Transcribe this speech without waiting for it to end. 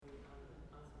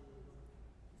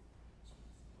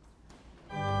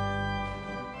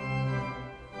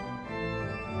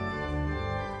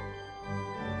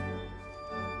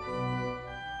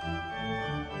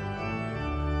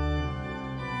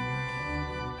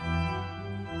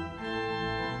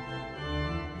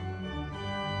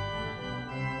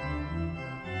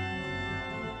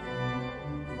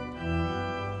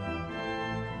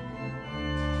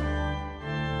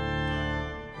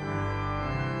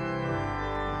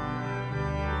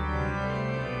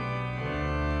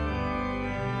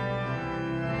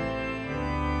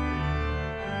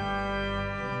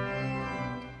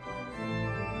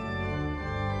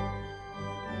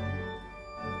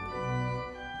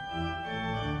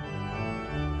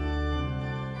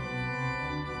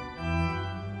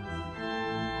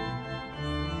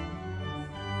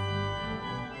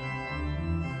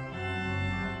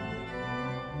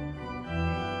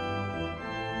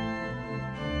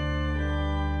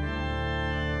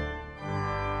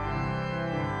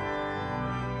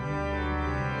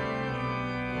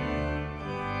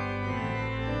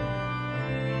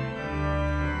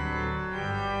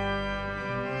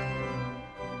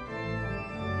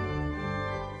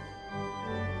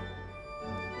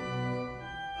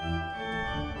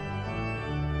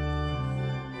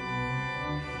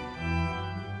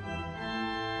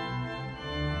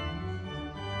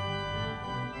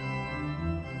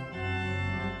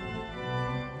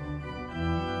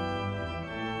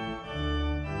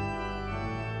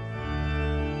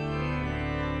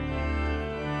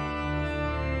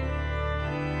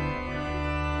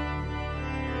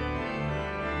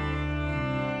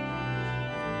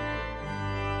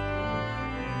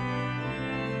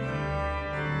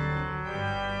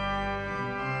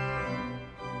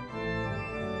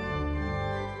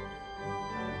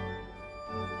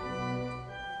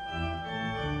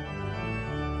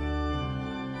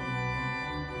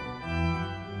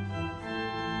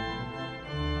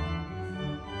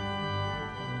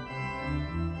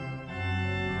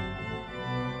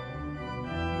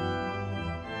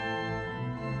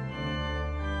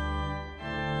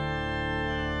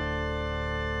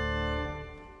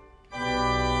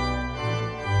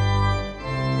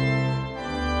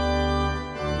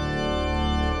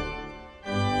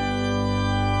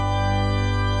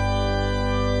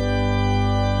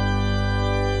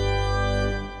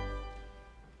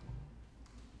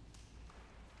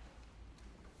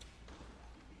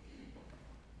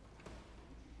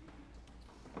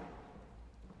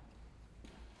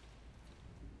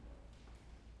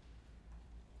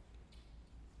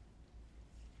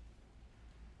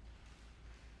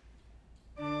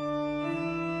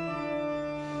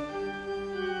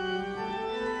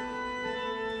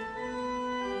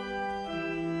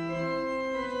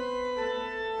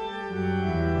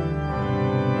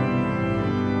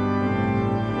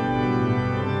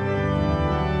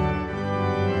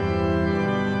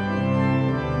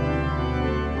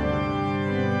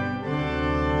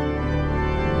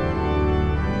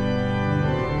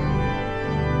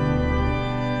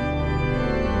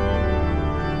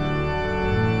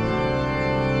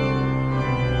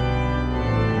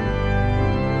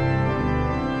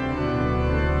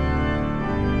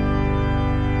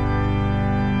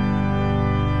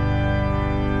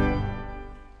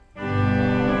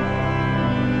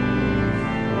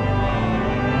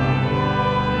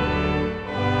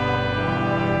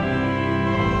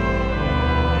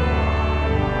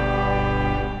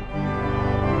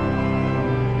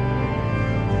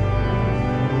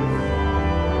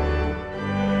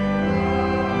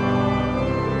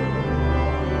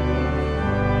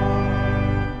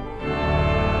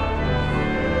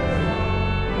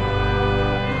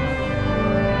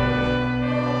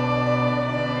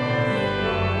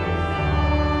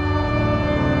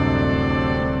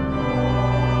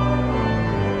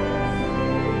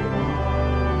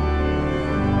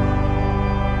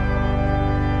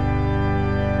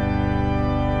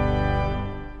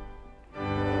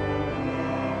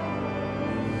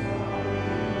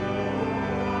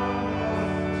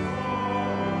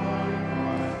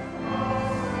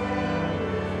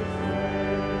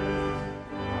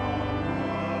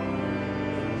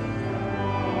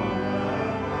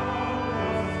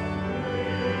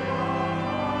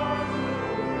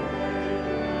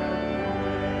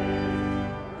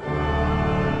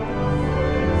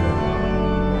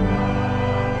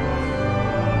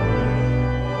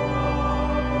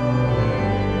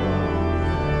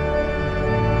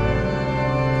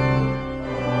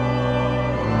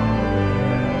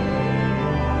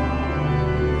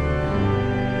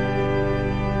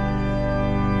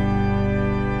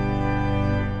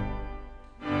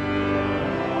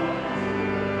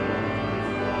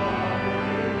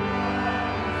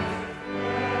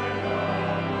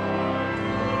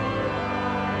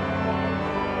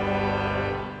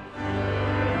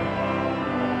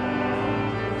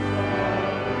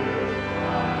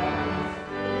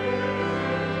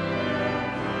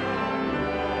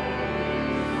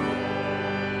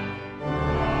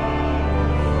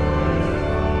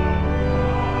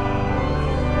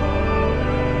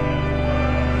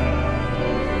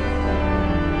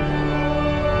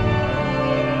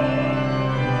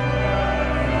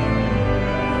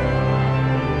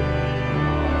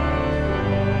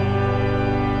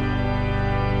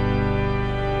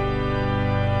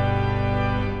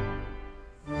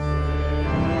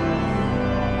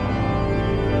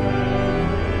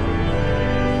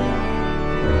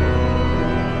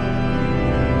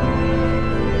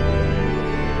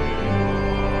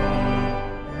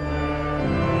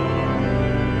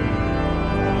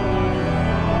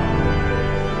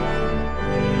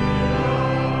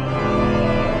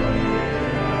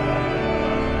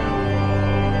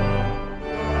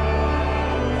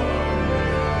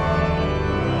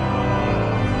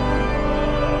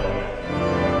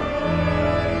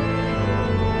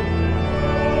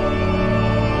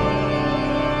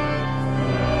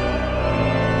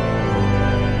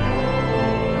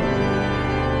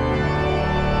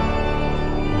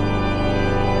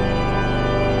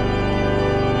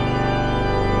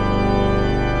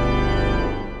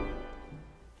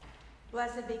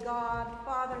Blessed be God,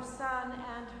 Father, Son,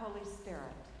 and Holy Spirit.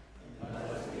 And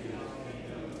blessed be his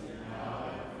kingdom, now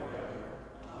and forever.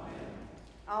 Amen.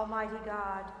 Almighty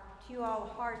God, to you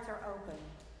all hearts are open,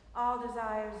 all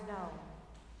desires known,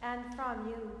 and from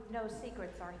you no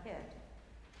secrets are hid.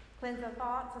 Cleanse the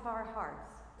thoughts of our hearts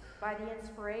by the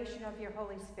inspiration of your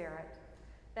Holy Spirit,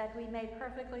 that we may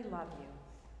perfectly love you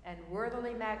and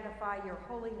worthily magnify your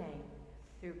holy name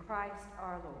through Christ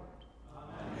our Lord.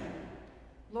 Amen.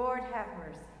 Lord, have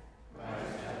mercy.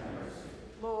 Christ, have mercy.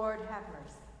 Lord, have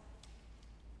mercy.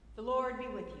 The Lord be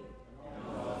with you.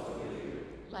 And also with you.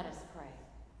 Let us pray.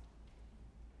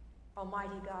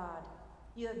 Almighty God,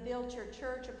 you have built your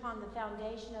church upon the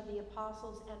foundation of the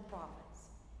apostles and prophets,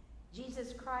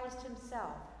 Jesus Christ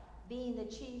himself being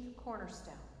the chief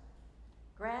cornerstone.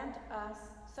 Grant us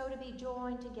so to be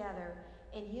joined together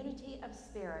in unity of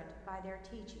spirit by their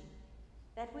teaching,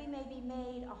 that we may be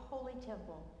made a holy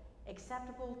temple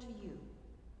acceptable to you,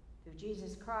 through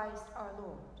Jesus Christ our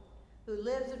Lord, who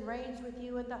lives and reigns with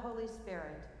you in the Holy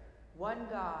Spirit, one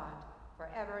God,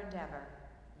 forever and ever.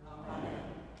 Amen.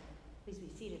 Please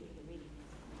be seated for the reading.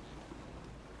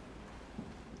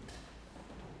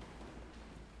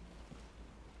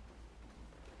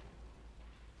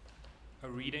 A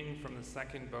reading from the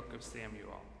second book of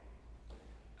Samuel.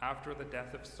 After the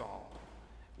death of Saul,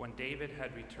 when David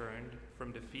had returned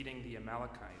from defeating the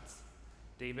Amalekites,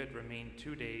 David remained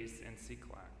 2 days in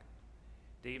Ziklag.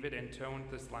 David intoned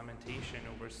this lamentation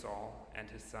over Saul and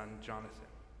his son Jonathan.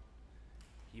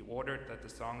 He ordered that the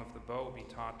song of the bow be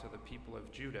taught to the people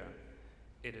of Judah.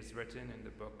 It is written in the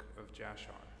book of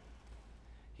Jashar.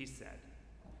 He said,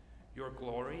 "Your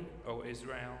glory, O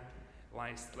Israel,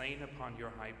 lies slain upon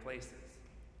your high places.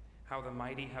 How the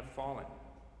mighty have fallen.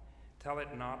 Tell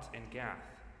it not in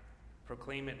Gath.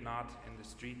 Proclaim it not in the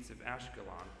streets of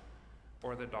Ashkelon,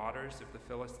 or the daughters of the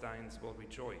Philistines will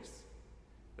rejoice.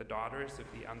 The daughters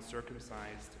of the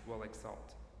uncircumcised will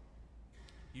exult.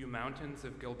 You mountains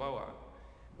of Gilboa,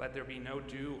 let there be no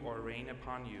dew or rain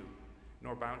upon you,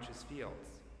 nor bounteous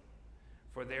fields.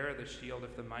 For there the shield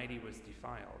of the mighty was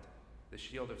defiled, the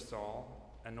shield of Saul,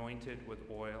 anointed with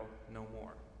oil no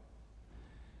more.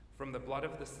 From the blood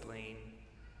of the slain,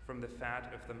 from the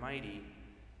fat of the mighty,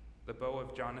 the bow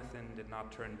of Jonathan did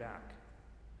not turn back,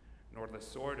 nor the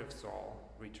sword of Saul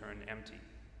return empty.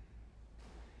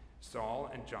 Saul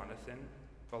and Jonathan,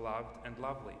 beloved and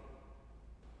lovely.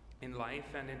 In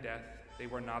life and in death they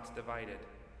were not divided.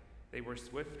 They were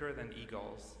swifter than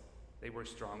eagles. They were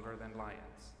stronger than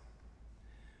lions.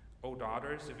 O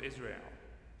daughters of Israel,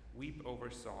 weep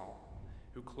over Saul,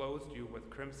 who clothed you with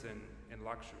crimson in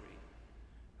luxury,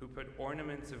 who put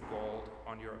ornaments of gold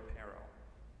on your apparel.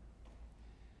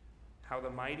 How the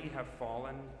mighty have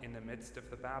fallen in the midst of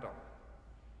the battle.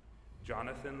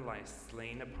 Jonathan lies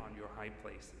slain upon your high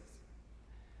places.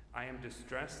 I am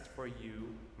distressed for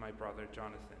you, my brother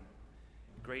Jonathan.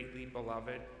 Greatly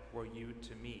beloved were you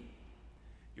to me.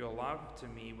 Your love to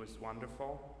me was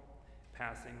wonderful,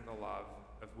 passing the love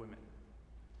of women.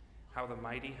 How the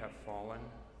mighty have fallen,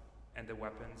 and the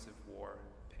weapons of war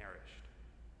perished."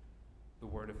 The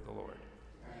word of the Lord.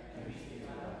 Thanks be to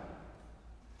God.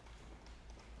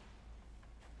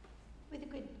 We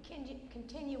could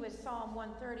continue with Psalm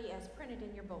 130 as printed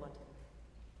in your bulletin.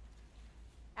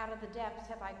 Out of the depths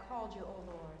have I called you, O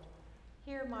Lord.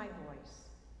 Hear my voice.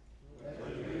 Let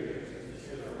your ears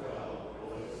consider well the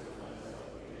voice of my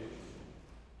supplication.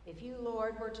 If you,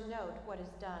 Lord, were to note what is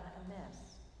done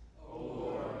amiss, O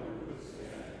Lord, who could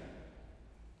stand?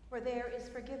 For there is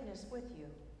forgiveness with you.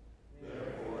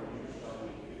 Therefore you shall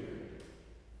be feared.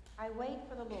 I wait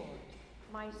for the Lord.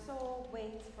 My soul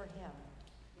waits for him.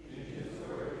 In his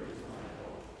word is my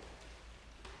hope.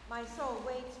 My soul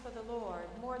waits for the Lord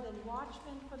more than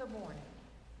watchmen for the morning.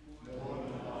 More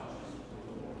than watchmen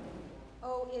for the morning.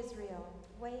 O Israel,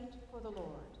 wait for the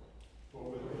Lord.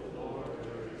 For with the Lord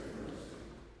there is mercy,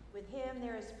 With him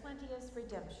there is plenteous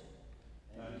redemption.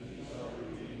 and he shall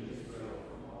redeem Israel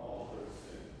from all their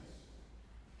sins.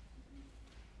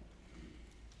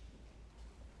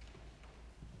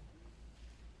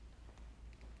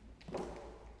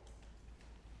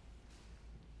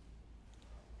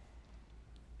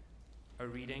 A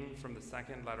reading from the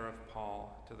second letter of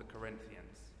Paul to the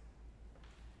Corinthians.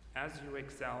 As you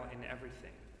excel in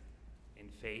everything, in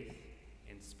faith,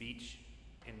 in speech,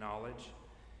 in knowledge,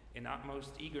 in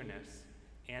utmost eagerness,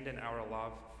 and in our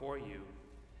love for you,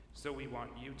 so we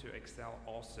want you to excel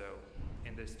also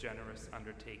in this generous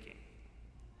undertaking.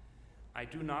 I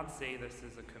do not say this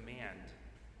as a command,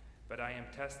 but I am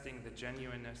testing the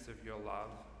genuineness of your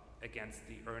love against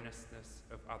the earnestness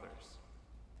of others.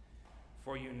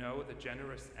 For you know the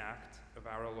generous act of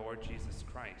our Lord Jesus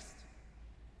Christ,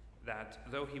 that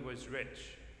though he was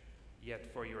rich,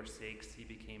 yet for your sakes he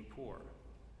became poor,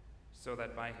 so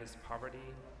that by his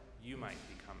poverty you might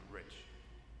become rich.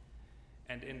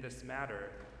 And in this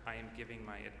matter I am giving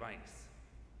my advice.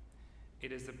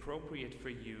 It is appropriate for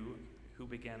you who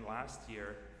began last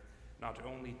year not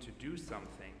only to do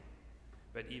something,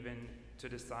 but even to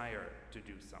desire to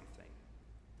do something.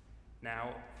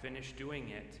 Now finish doing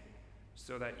it,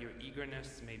 so that your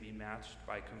eagerness may be matched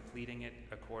by completing it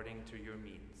according to your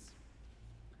means.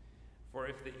 For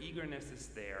if the eagerness is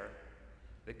there,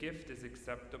 the gift is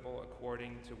acceptable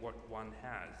according to what one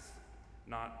has,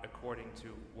 not according to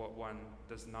what one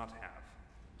does not have.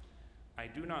 I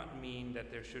do not mean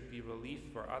that there should be relief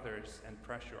for others and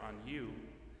pressure on you,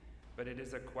 but it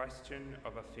is a question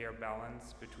of a fair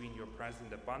balance between your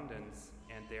present abundance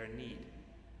and their need,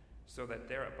 so that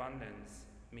their abundance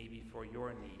may be for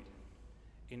your need,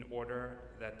 in order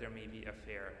that there may be a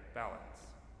fair balance.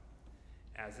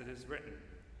 As it is written,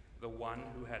 the one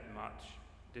who had much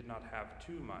did not have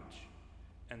too much,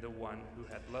 and the one who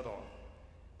had little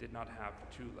did not have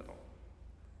too little.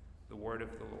 The word of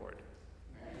the Lord.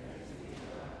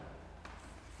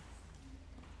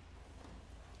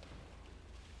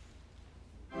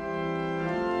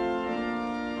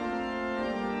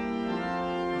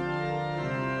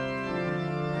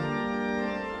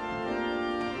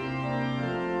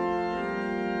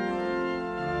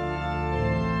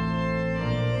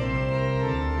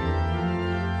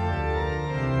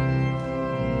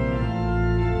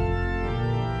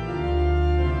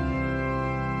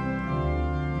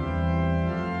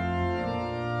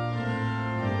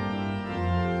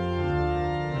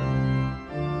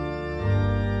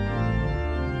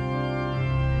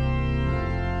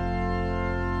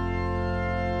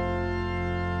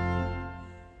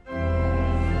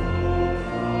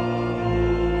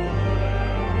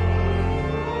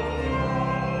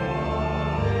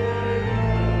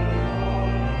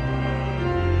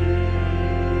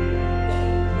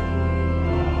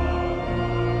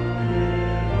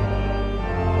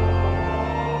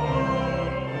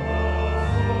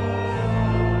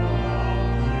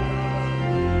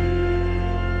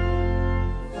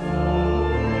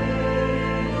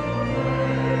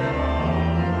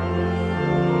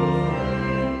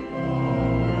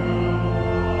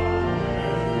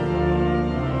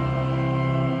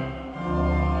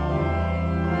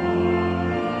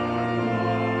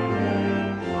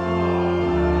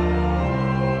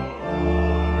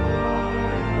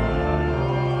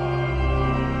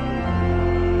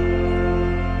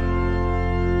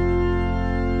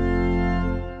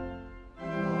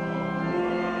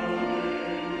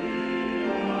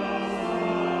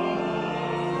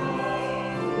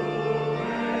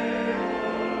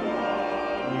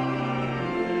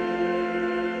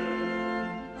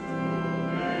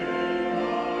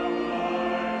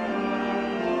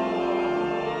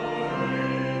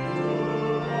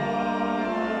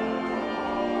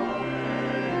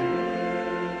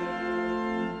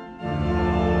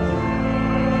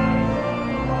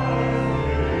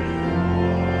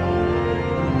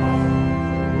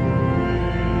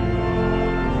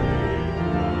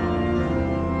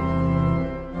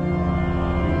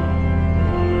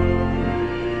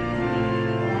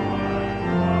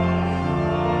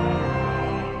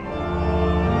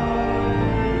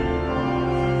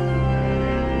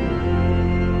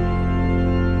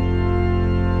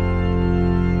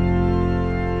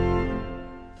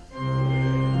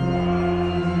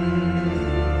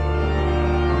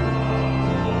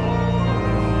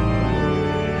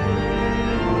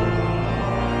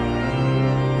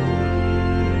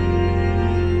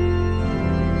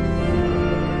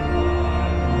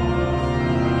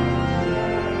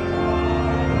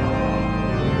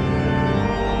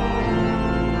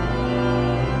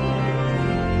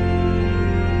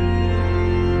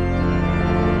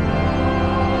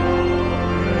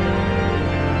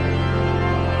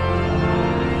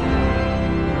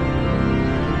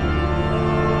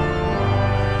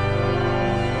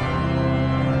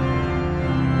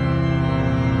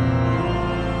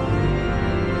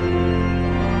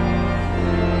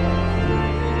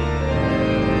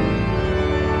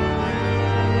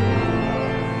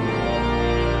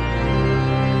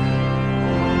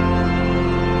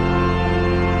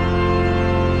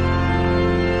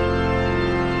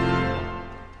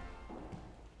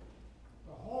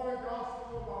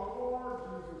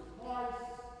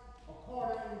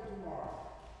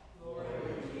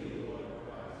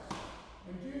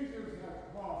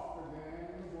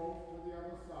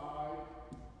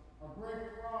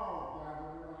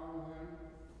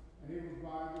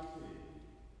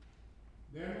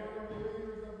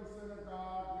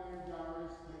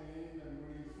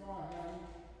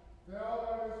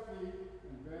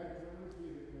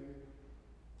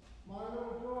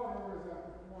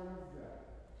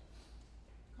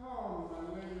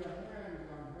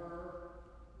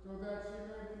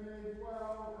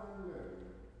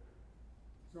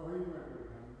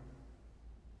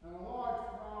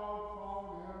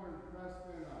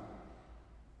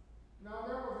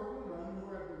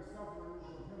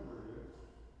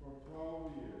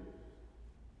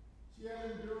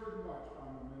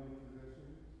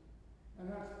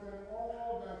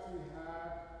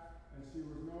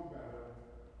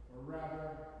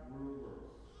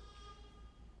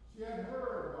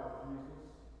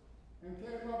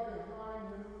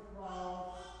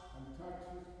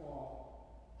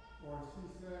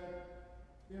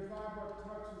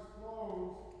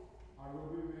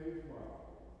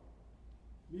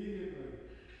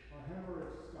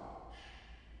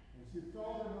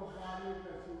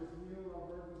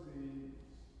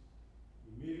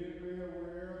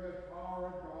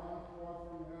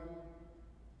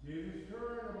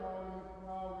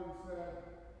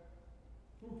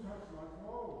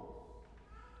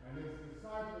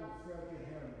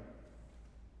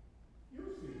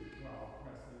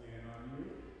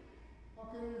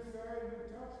 What can you say? You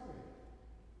touched me.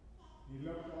 He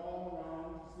looked all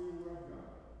around to see who had done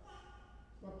it.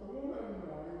 But the woman,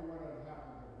 knowing what had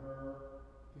happened to her,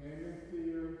 came in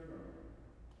fear and trembling,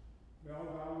 fell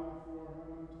down before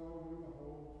him and told him the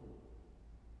whole truth.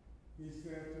 He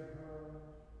said to her,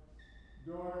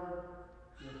 "Daughter,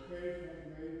 your faith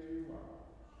has made you well.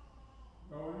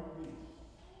 Go in peace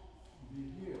and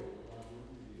be healed by your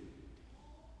disease."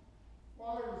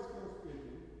 While he was still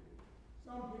speaking,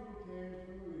 some people came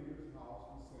from the leader's house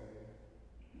to say,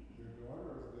 "Your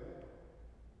daughter is dead.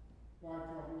 Why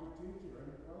trouble the teacher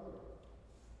any further?"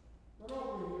 But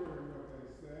overhearing what they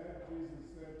said,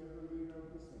 Jesus said to the leader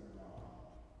of the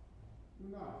synagogue, "Do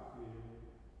not fear,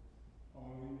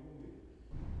 only believe."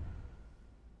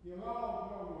 He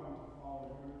allowed no one to follow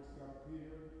him except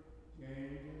Peter,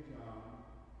 James, and John,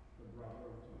 the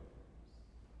brother of James.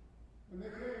 When they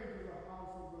came to the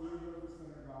house of the leader of the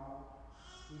synagogue,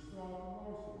 he saw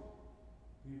commotion,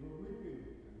 people weeping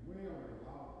and wailing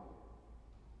loudly.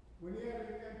 When he had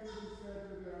entered, he said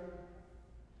to them,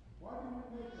 "Why do you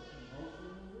make a commotion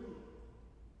and weep?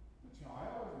 The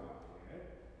child is not dead,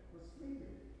 but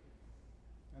sleeping."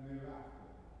 And they laughed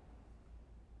at him.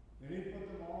 Then he put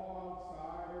them all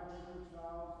outside and took the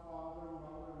child's father and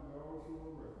mother and those who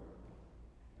were with him,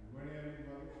 and went in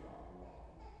where the child was.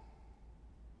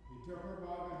 He took her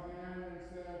by the hand and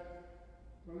said,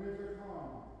 "Talitha kum,"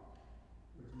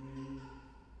 which means,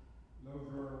 "Little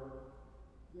girl,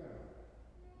 get up."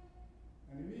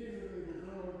 And immediately the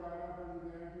girl got up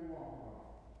and began to walk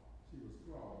about. She was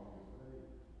 12 years of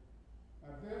age.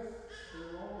 At this, they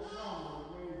were overcome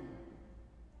with amazement.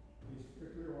 He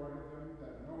strictly ordered them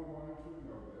that no one should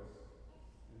know this,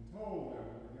 and told them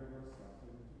to give her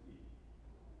something to eat.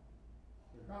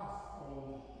 The Gospel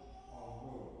of the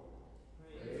Lord.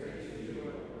 Praise to you,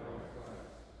 O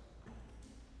Christ.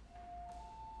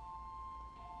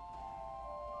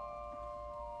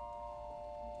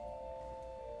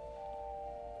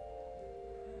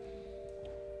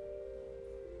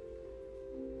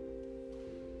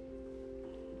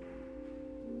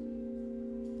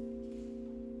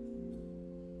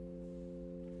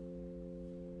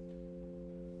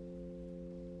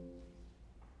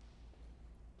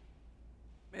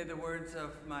 May the words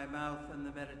of my mouth and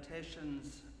the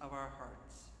meditations of our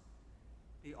hearts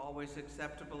be always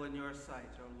acceptable in your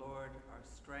sight, O Lord, our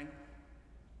strength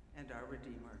and our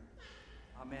Redeemer.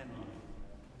 Amen.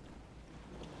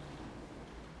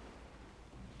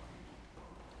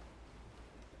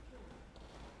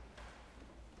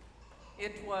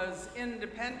 It was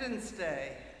Independence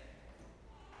Day,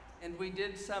 and we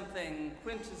did something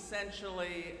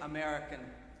quintessentially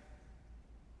American.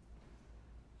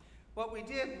 What we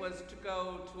did was to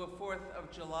go to a 4th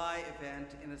of July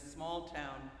event in a small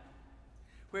town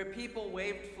where people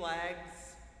waved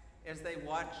flags as they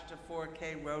watched a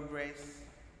 4K road race,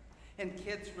 and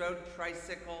kids rode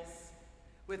tricycles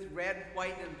with red,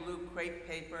 white, and blue crepe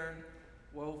paper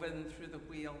woven through the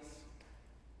wheels.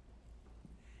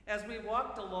 As we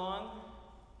walked along,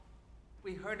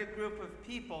 we heard a group of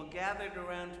people gathered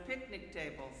around picnic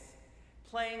tables,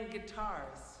 playing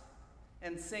guitars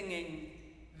and singing,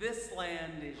 "This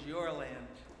land is your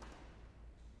land.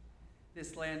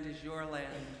 This land is your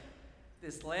land.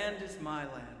 This land is my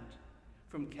land."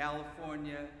 From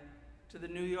California to the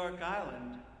New York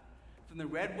Island, from the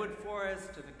Redwood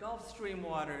Forest to the Gulf Stream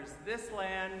waters, this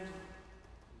land.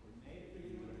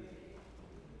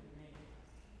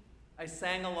 I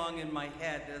sang along in my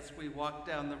head as we walked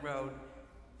down the road.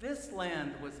 This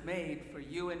land was made for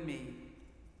you and me.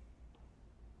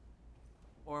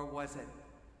 Or was it?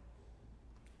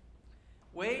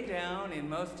 Way down in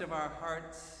most of our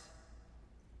hearts,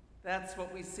 that's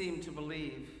what we seem to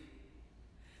believe.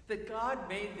 That God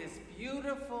made this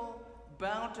beautiful,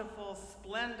 bountiful,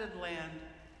 splendid land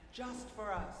just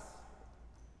for us.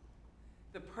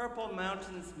 The Purple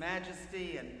Mountain's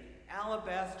majesty and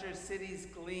alabaster city's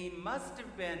gleam must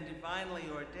have been divinely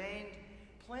ordained,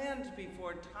 planned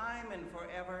before time and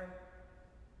forever,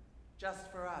 just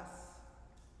for us.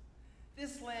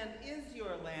 This land is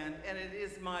your land, and it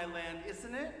is my land,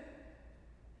 isn't it?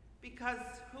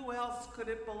 Because who else could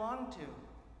it belong to?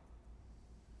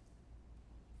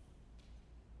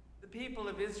 The people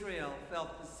of Israel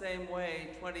felt the same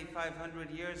way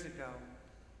 2,500 years ago,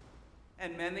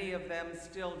 and many of them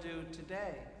still do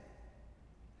today.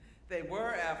 They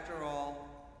were, after all,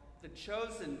 the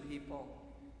chosen people,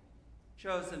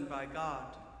 chosen by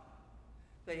God.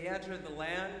 They entered the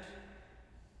land,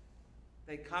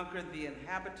 they conquered the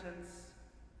inhabitants,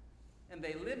 and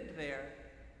they lived there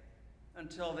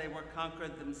until they were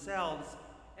conquered themselves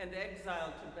and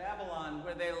exiled to Babylon,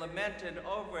 where they lamented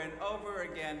over and over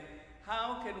again,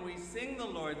 how can we sing the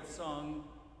Lord's song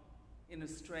in a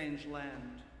strange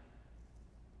land?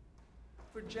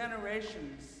 For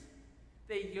generations,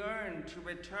 they yearned to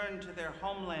return to their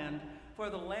homeland, for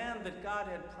the land that God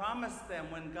had promised them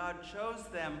when God chose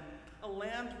them, a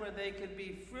land where they could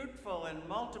be fruitful and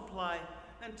multiply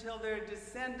until their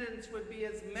descendants would be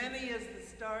as many as the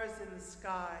stars in the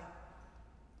sky.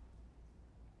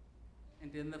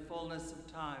 And in the fullness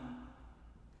of time,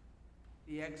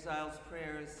 the exiles'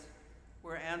 prayers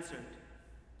were answered,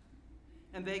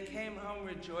 and they came home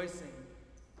rejoicing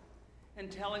and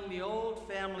telling the old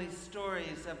family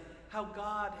stories of how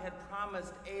God had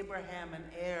promised Abraham an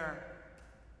heir,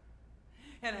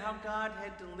 and how God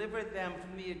had delivered them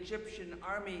from the Egyptian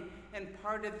army and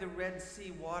parted the Red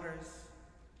Sea waters,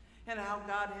 and how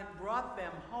God had brought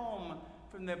them home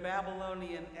from their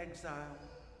Babylonian exile.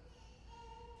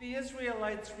 The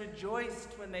Israelites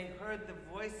rejoiced when they heard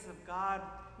the voice of God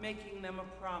making them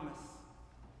a promise.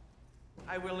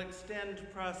 I will extend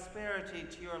prosperity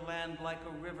to your land like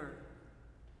a river.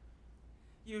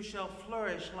 You shall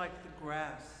flourish like the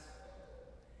grass,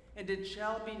 and it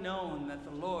shall be known that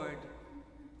the Lord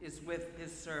is with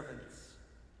his servants.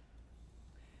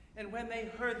 And when they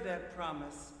heard that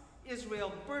promise,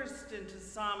 Israel burst into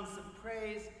psalms of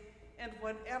praise, and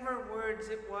whatever words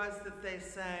it was that they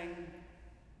sang,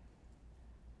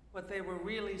 what they were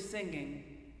really singing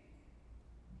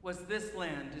was, "This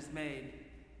land is made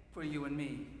for you and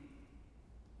me."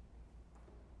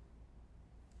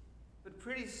 But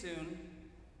pretty soon,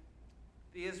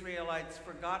 the Israelites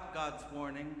forgot God's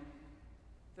warning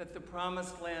that the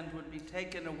promised land would be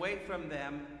taken away from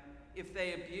them if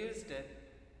they abused it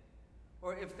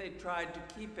or if they tried to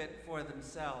keep it for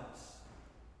themselves.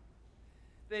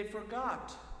 They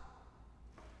forgot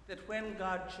that when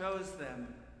God chose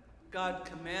them, God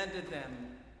commanded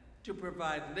them to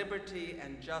provide liberty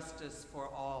and justice for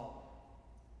all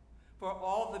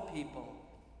the people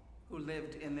who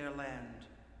lived in their land,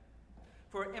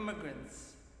 for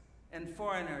immigrants and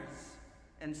foreigners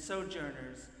and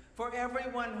sojourners, for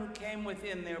everyone who came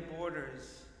within their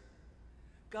borders.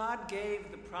 God gave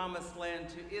the promised land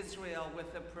to Israel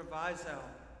with the proviso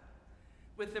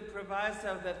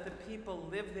that the people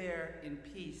live there in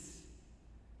peace,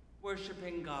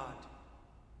 worshiping God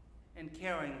and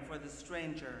caring for the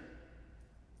stranger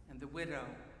and the widow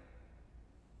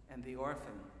and the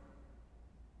orphan.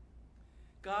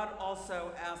 God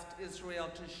also asked Israel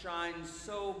to shine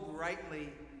so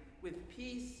brightly with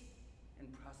peace and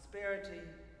prosperity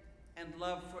and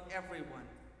love for everyone,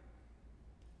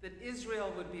 that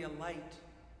Israel would be a light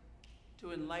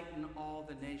to enlighten all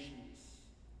the nations.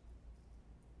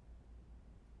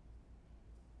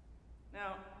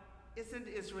 Now, isn't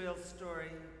Israel's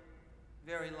story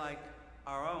very like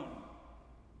our own?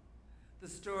 The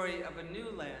story of a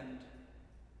new land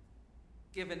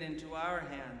given into our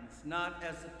hands, not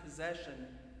as a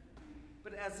possession,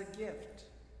 but as a gift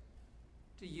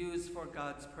to use for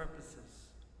God's purposes.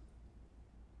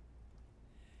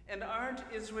 And aren't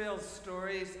Israel's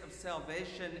stories of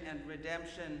salvation and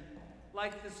redemption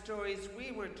like the stories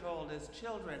we were told as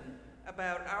children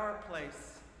about our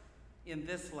place in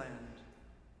this land?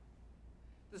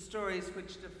 The stories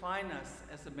which define us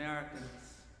as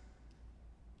Americans.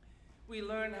 We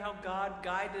learn how God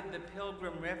guided the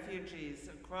pilgrim refugees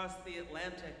across the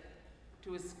Atlantic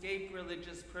to escape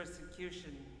religious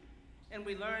persecution. And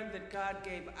we learn that God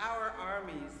gave our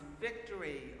armies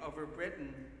victory over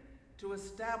Britain to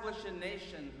establish a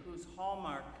nation whose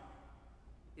hallmark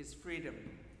is freedom.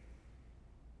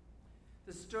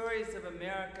 The stories of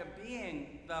America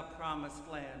being the promised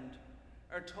land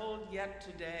are told yet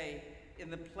today in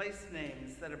the place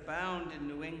names that abound in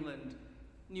New England: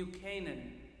 New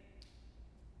Canaan,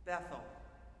 Bethel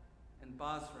and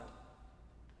Bozrah,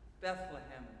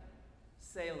 Bethlehem,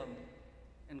 Salem,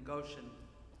 and Goshen.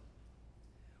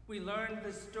 We learn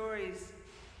the stories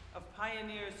of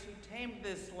pioneers who tamed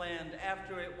this land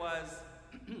after it was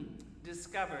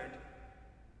discovered.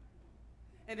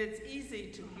 And it's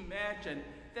easy to imagine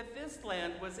that this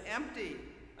land was empty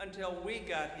until we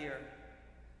got here,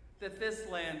 that this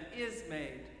land is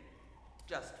made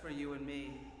just for you and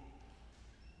me.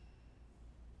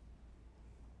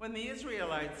 When the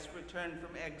Israelites returned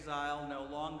from exile, no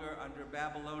longer under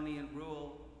Babylonian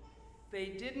rule, they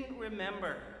didn't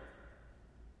remember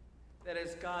that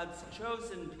as God's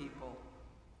chosen people,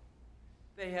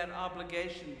 they had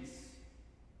obligations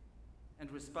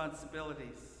and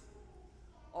responsibilities.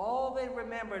 All they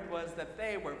remembered was that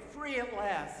they were free at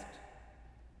last.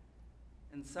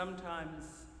 And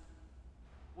sometimes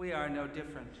we are no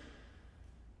different.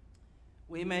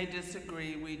 We may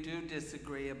disagree, we do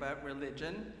disagree about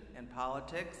religion and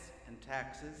politics and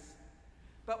taxes,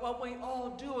 But what we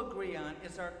all do agree on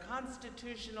is our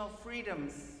constitutional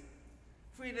freedoms: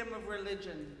 freedom of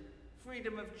religion,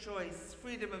 freedom of choice,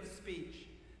 freedom of speech,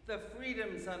 the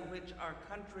freedoms on which our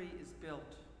country is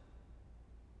built.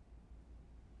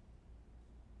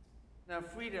 Now,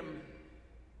 freedom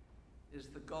is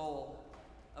the goal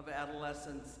of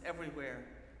adolescents everywhere.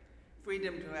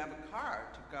 Freedom to have a car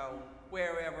to go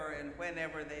wherever and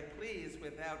whenever they please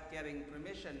without getting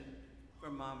permission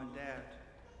from mom and dad.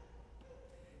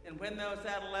 And when those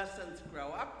adolescents grow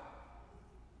up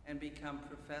and become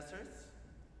professors,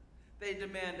 they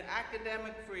demand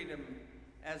academic freedom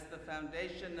as the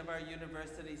foundation of our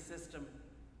university system.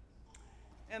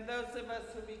 And those of us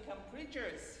who become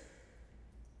preachers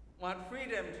want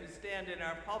freedom to stand in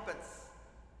our pulpits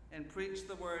and preach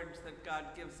the words that God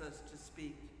gives us to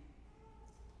speak.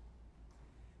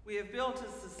 We have built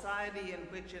a society in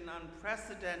which an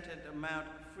unprecedented amount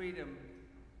of freedom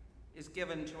is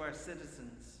given to our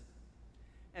citizens,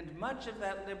 and much of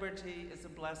that liberty is a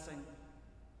blessing,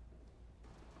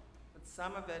 but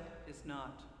some of it is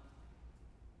not.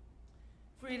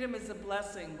 Freedom is a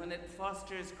blessing when it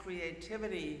fosters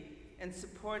creativity and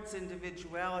supports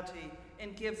individuality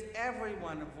and gives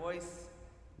everyone a voice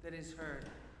that is heard.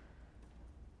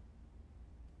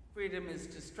 Freedom is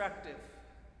destructive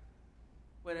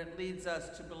when it leads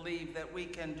us to believe that we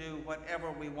can do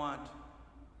whatever we want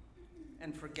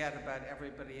and forget about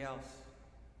everybody else.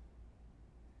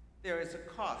 There is a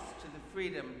cost to the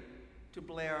freedom to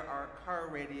blare our car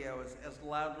radios as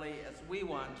loudly as we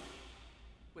want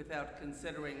without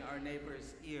considering our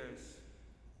neighbor's ears.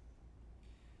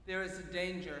 There is a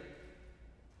danger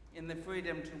in the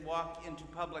freedom to walk into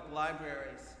public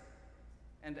libraries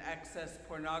and access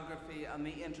pornography on the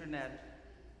internet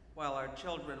while our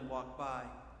children walk by.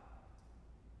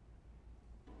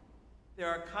 There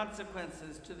are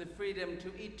consequences to the freedom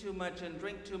to eat too much and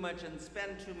drink too much and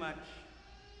spend too much,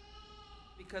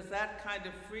 because that kind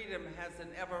of freedom has an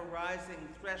ever-rising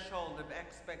threshold of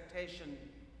expectation,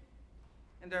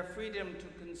 and our freedom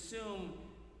to consume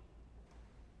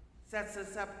sets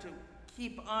us up to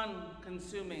keep on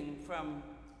consuming from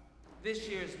this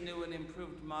year's new and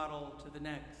improved model to the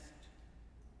next.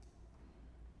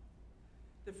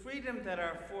 The freedom that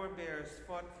our forebears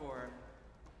fought for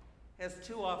has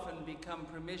too often become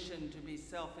permission to be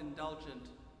self-indulgent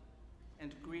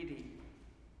and greedy.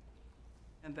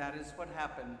 And that is what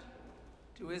happened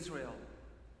to Israel.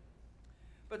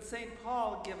 But St.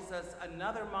 Paul gives us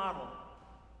another model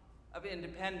of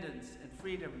independence and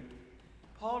freedom.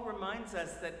 Paul reminds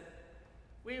us that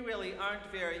we really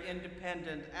aren't very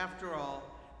independent after all,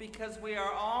 because we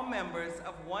are all members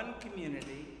of one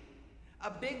community, a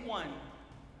big one,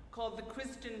 called the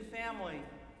Christian family,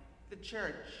 the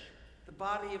church, the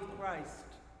body of Christ.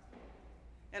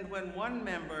 And when one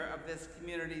member of this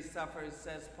community suffers,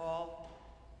 says Paul,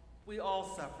 we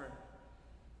all suffer.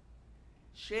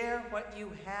 Share what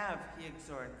you have, he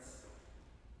exhorts,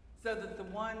 so that the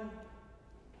one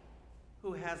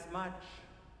who has much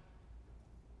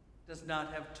does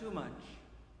not have too much,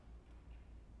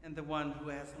 and the one who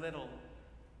has little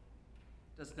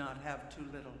does not have too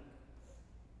little.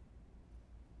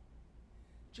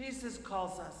 Jesus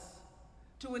calls us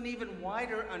to an even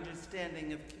wider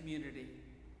understanding of community.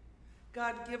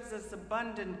 God gives us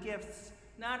abundant gifts,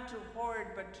 not to hoard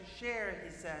but to share,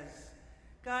 he says.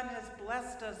 God has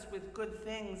blessed us with good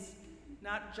things,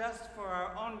 not just for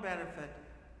our own benefit,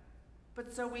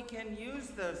 but so we can use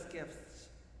those gifts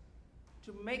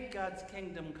to make God's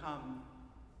kingdom come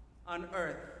on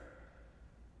earth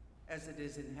as it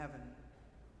is in heaven.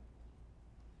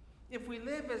 If we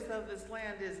live as though this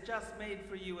land is just made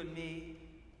for you and me,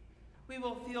 we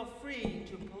will feel free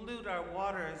to pollute our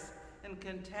waters and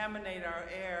contaminate our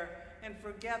air and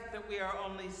forget that we are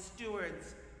only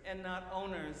stewards and not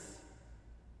owners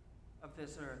of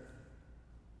this earth.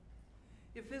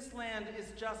 If this land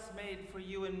is just made for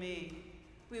you and me,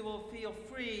 we will feel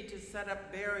free to set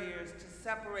up barriers to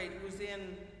separate who's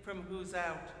in from who's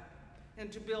out, and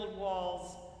to build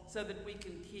walls so that we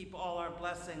can keep all our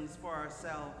blessings for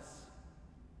ourselves.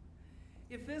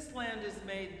 If this land is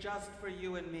made just for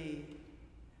you and me,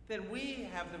 then we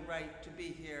have the right to be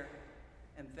here,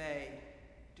 and they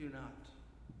do not.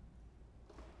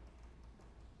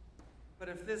 But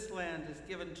if this land is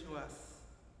given to us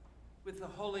with the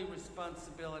holy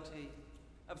responsibility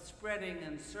of spreading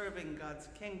and serving God's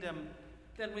kingdom,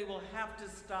 then we will have to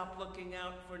stop looking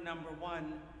out for number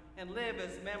one and live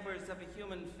as members of a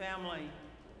human family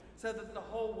so that the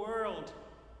whole world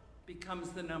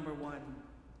becomes the number one.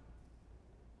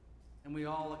 And we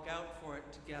all look out for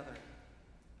it together.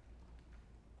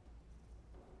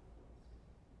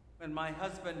 when my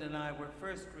husband and I were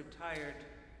first retired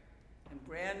and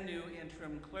brand new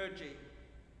interim clergy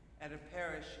at a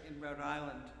parish in Rhode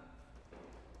Island.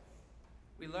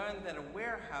 We learned that a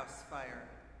warehouse fire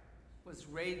was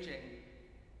raging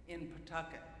in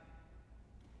Pawtucket.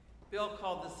 Bill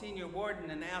called the senior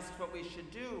warden and asked what we should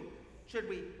do. Should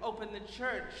we open the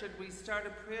church? Should we start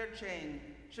a prayer chain?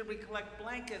 Should we collect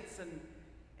blankets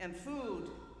and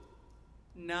food?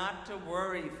 Not to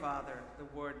worry, Father, the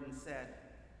warden said.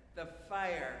 The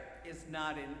fire is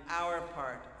not in our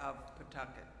part of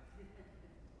Pawtucket.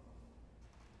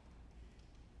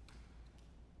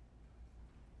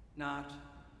 Not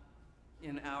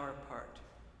in our part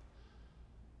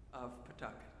of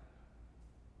Pawtucket.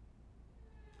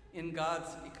 In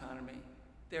God's economy,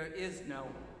 there is no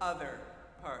other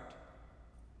part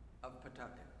of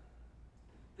Pawtucket.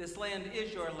 This land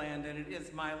is your land and it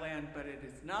is my land, but it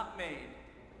is not made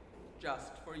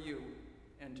just for you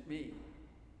and me.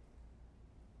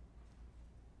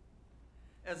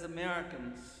 As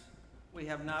Americans, we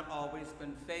have not always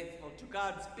been faithful to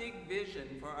God's big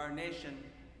vision for our nation.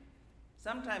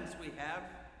 Sometimes we have.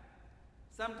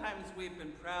 Sometimes we've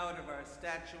been proud of our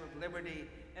Statue of Liberty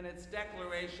and its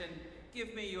declaration,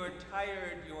 "Give me your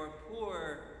tired, your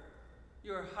poor,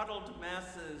 your huddled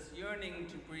masses yearning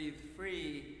to breathe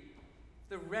free,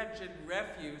 the wretched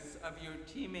refuse of your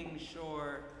teeming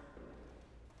shore.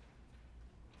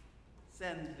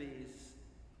 Send these,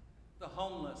 the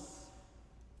homeless,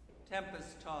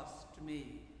 tempest-tossed to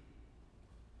me."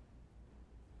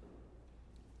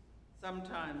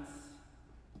 Sometimes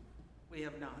we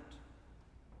have not.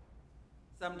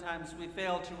 Sometimes we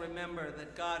fail to remember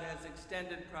that God has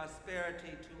extended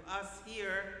prosperity to us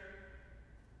here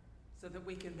so that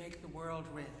we can make the world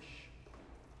rich.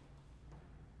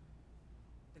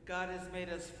 That God has made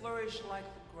us flourish like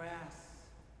the grass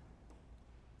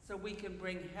so we can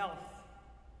bring health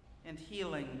and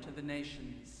healing to the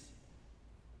nations.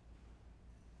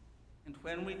 And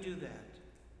when we do that,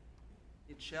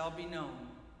 it shall be known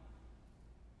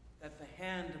that the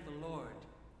hand of the Lord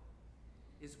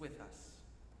is with us.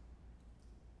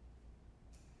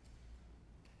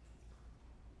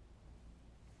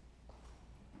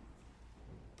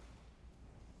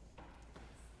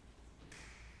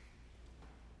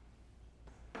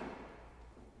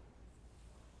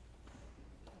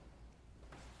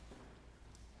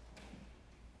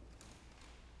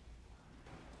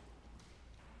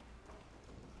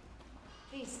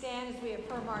 Please stand as we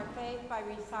affirm our faith by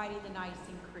reciting the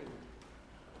Nicene Creed.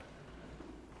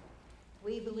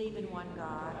 We believe in one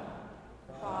God,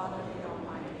 the Father, the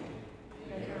Almighty,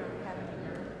 maker of heaven and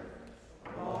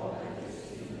earth, all that is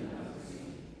seen and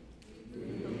unseen. We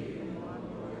believe in one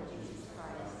Lord Jesus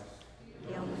Christ,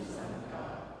 the only Son of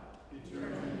God,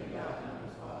 eternally begotten of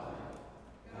the Father,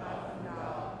 God from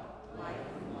God, light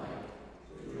from light,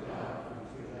 true God from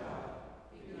true God,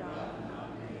 begotten,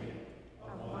 not made,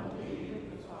 of one being with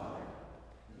the Father,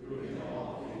 through whom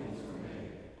all things were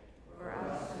made, for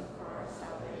us and for our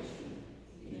salvation.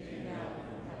 He came down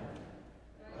from heaven.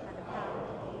 By the power of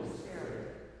the Holy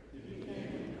Spirit, he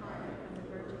became incarnate from the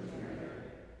Virgin Mary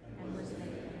and was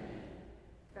made man.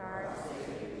 For our sake,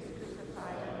 he was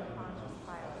crucified under Pontius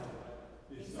Pilate.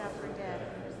 He suffered death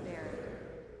and was buried.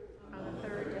 On the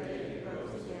third day, he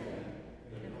rose again,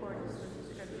 in accordance with the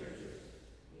Scriptures.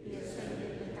 He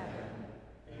ascended to heaven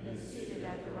and is seated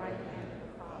at the right hand of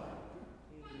the Father.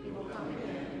 He will come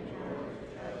again in glory to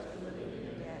judge the living and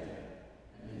the dead,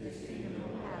 and his kingdom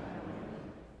will have no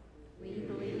end. We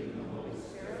believe in the Holy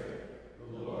Spirit, the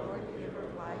Lord, the giver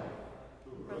of life,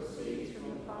 who proceeds from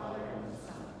the Father and the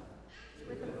Son.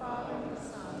 With the Father and the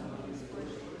Son, he is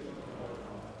worshipped and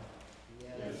glorified. He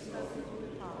has spoken to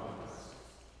the prophets.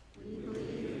 We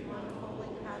believe in one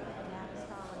holy Catholic and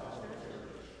Apostolic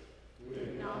Church. We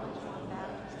acknowledge one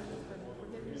baptism for the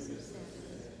forgiveness of sins.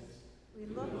 We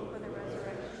look for the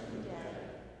resurrection of the dead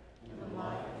and the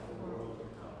life of the world to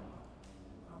come.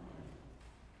 Amen.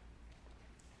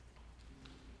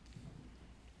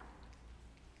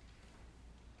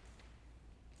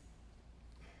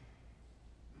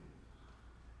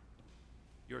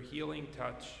 Your healing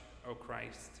touch, O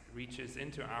Christ, reaches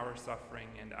into our suffering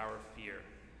and our fear,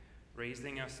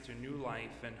 raising us to new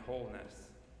life and wholeness.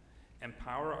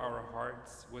 Empower our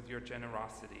hearts with your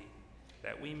generosity,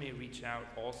 that we may reach out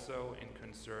also in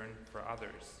concern for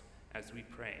others as we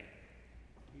pray.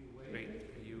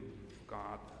 Wait for you,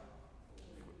 God,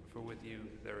 for with you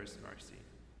there is mercy.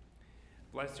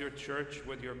 Bless your church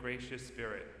with your gracious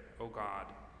Spirit, O God,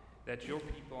 that your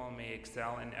people may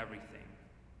excel in everything,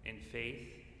 in faith,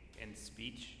 in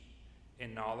speech,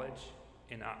 in knowledge,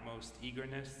 in utmost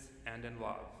eagerness, and in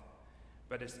love.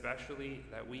 but especially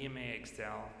that we may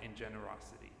excel in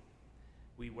generosity.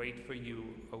 We wait for you,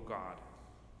 O God.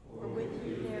 For with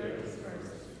you there is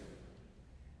mercy.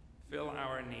 Fill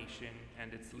our nation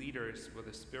and its leaders with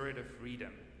a spirit of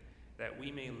freedom, that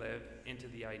we may live into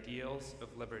the ideals of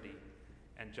liberty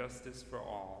and justice for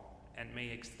all, and may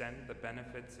extend the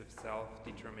benefits of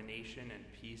self-determination and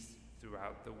peace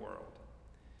throughout the world.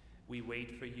 We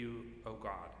wait for you, O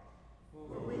God.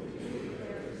 For with you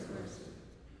there is mercy.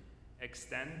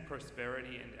 Extend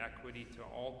prosperity and equity to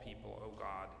all people, O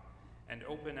God, and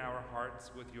open our hearts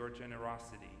with your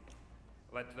generosity.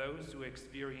 Let those who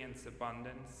experience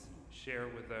abundance share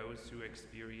with those who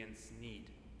experience need,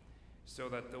 so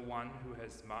that the one who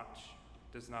has much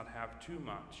does not have too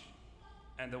much,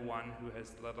 and the one who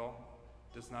has little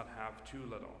does not have too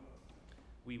little.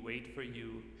 We wait for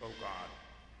you, O God.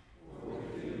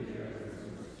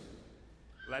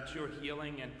 Let your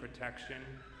healing and protection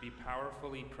be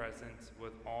powerfully present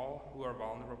with all who are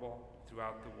vulnerable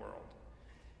throughout the world,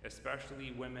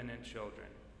 especially women and children,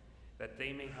 that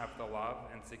they may have the love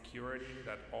and security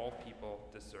that all people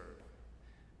deserve.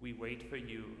 We wait for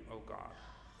you, O God.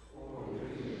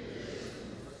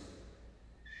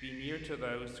 Be near to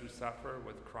those who suffer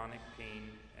with chronic pain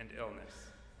and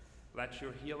illness. Let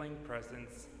your healing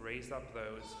presence raise up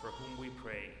those for whom we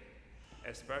pray,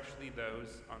 especially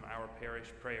those on our parish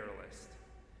prayer list.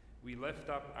 We lift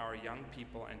up our young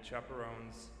people and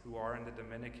chaperones who are in the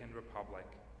Dominican Republic,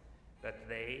 that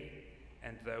they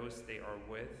and those they are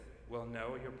with will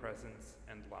know your presence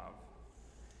and love.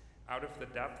 Out of the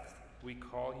depths, we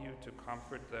call you to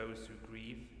comfort those who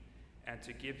grieve and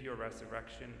to give your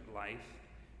resurrection life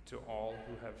to all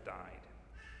who have died.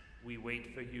 We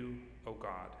wait for you, O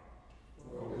God.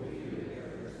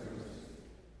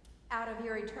 Out of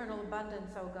your eternal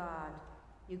abundance, O God,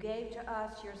 you gave to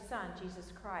us your Son,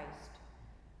 Jesus Christ,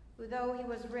 who, though he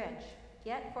was rich,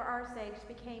 yet for our sakes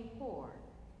became poor,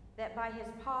 that by his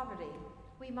poverty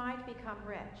we might become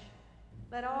rich.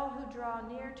 Let all who draw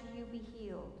near to you be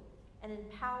healed and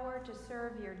empowered to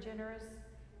serve your generous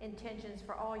intentions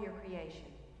for all your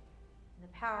creation. In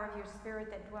the power of your Spirit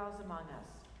that dwells among us,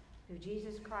 through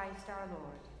Jesus Christ our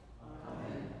Lord.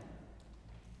 Amen.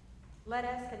 Let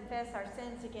us confess our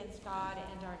sins against God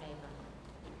and our neighbor.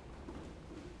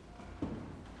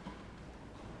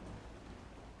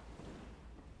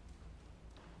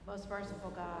 Most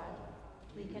merciful God,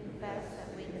 we confess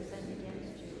that we have sinned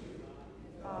against you,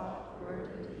 in thought, word,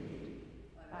 and deed,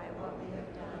 by what we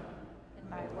have done and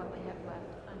by what we have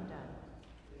left undone.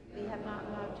 We have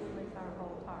not loved you with our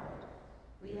whole heart.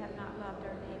 We have not loved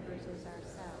our neighbors as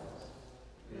ourselves.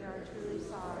 We are truly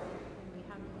sorry, and we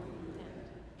humbly repent.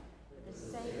 For the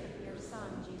sake of your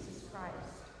Son, Jesus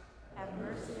Christ, have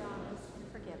mercy on us and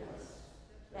forgive us,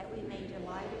 that we may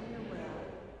delight in your will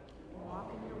and walk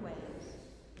in your ways,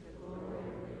 for the glory of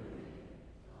your name.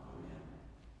 Amen.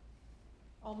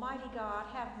 Almighty God,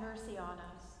 have mercy on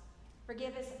us.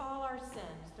 Forgive us all our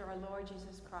sins through our Lord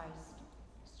Jesus Christ.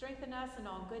 Strengthen us in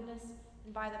all goodness,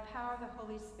 and by the power of the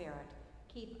Holy Spirit,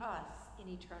 keep us in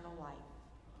eternal life.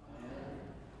 Amen.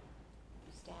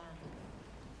 Stand.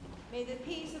 May the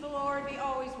peace of the Lord be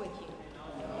always with you.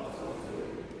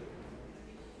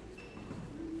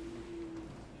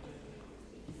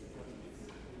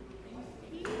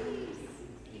 Peace.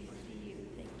 Peace to you.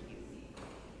 Thank you.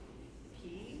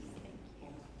 Peace. Thank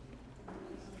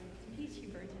you. Peace,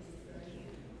 Hubertus. Thank you.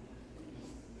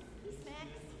 Peace, Max.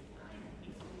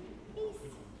 Peace.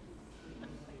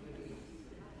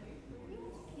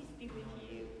 Peace be with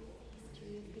you. Peace,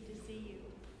 Judith. Good to see you.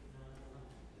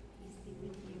 Peace be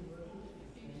with you.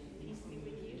 Peace be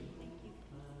with you. Thank you.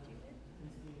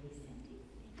 Judith. Cindy.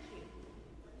 Thank you.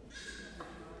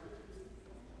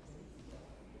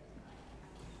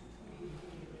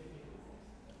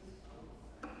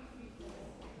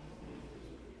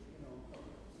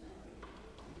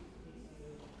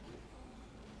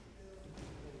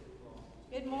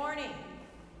 Good morning.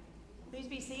 Please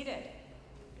be seated.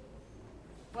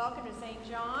 Welcome to St.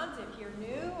 John's. If you're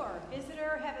new or a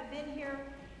visitor, haven't been here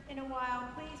in a while,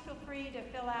 please feel free to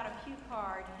fill out a cue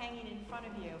card hanging in front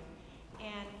of you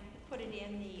and put it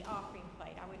in the offering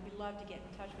plate. I would love to get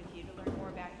in touch with you to learn more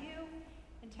about you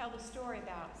and tell the story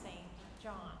about St.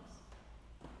 John's.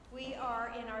 We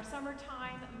are in our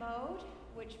summertime mode,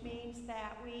 which means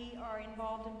that we are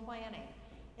involved in planning.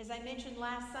 As I mentioned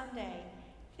last Sunday,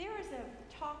 if there is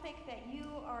a topic that you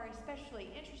are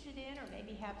especially interested in, or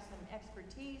maybe have some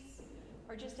expertise,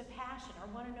 or just a passion,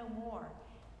 or want to know more,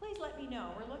 please let me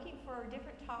know. We're looking for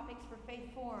different topics for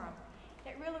Faith Forum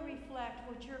that really reflect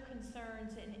what your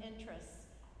concerns and interests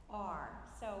are.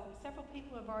 So several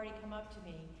people have already come up to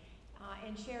me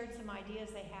and shared some ideas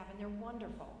they have, and they're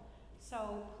wonderful.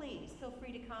 So please feel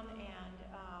free to come and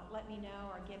let me know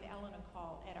or give Ellen a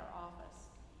call at our office.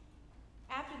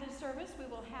 After the service, we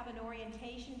will have an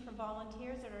orientation for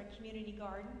volunteers at our community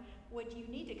garden, which you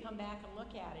need to come back and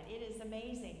look at it. It is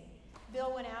amazing.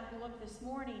 Bill went out and looked this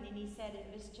morning, and he said it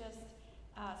was just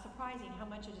surprising how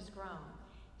much it has grown.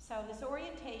 So this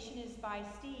orientation is by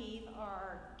Steve,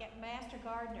 our master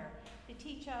gardener, to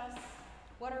teach us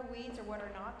what are weeds or what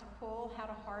are not to pull, how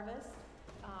to harvest,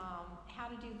 how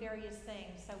to do various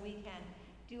things so we can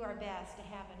do our best to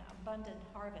have an abundant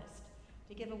harvest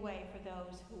to give away for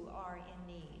those who are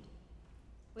in need.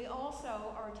 We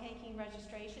also are taking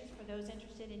registrations for those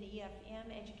interested in EFM,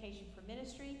 Education for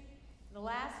Ministry. The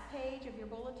last page of your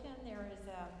bulletin, there is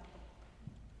a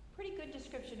pretty good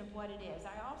description of what it is.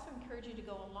 I also encourage you to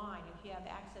go online if you have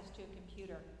access to a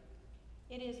computer.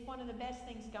 It is one of the best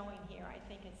things going here, I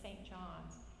think, at St.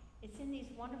 John's. It's in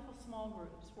these wonderful small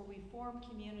groups where we form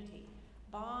community,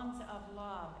 bonds of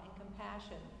love and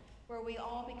compassion, where we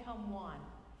all become one.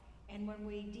 And when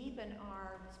we deepen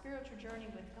our spiritual journey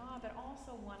with God, but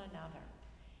also one another.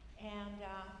 And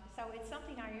so it's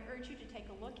something I urge you to take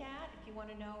a look at. If you want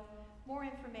to know more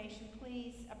information,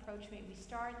 please approach me. We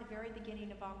start at the very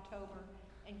beginning of October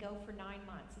and go for 9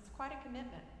 months. It's quite a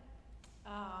commitment.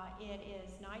 It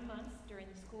is 9 months during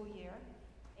the school year,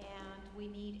 and we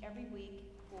meet every week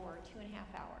for 2.5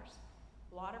 hours.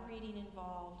 A lot of reading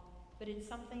involved, but it's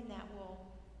something that will,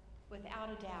 without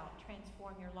a doubt,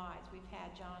 transform your lives. We've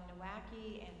had John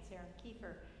Nowacki and Sarah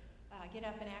Kiefer get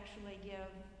up and actually give,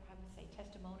 I would say,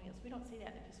 testimonials. We don't see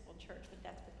that in the Episcopal Church, but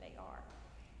that's what they are.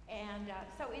 And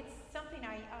so it's something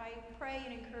I pray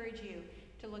and encourage you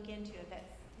to look into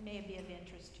that may be of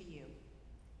interest to you.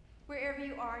 Wherever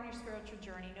you are in your spiritual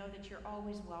journey, know that you're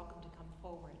always welcome to come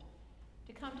forward,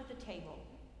 to come to the table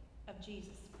of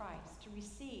Jesus Christ, to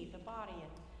receive the body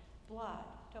and blood,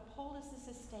 to uphold us and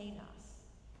sustain us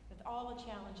with all the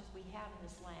challenges we have in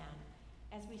this land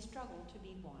as we struggle to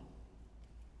be one.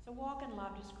 So walk in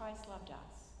love as Christ loved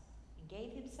us and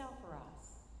gave himself for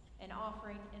us, an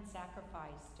offering and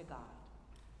sacrifice to God.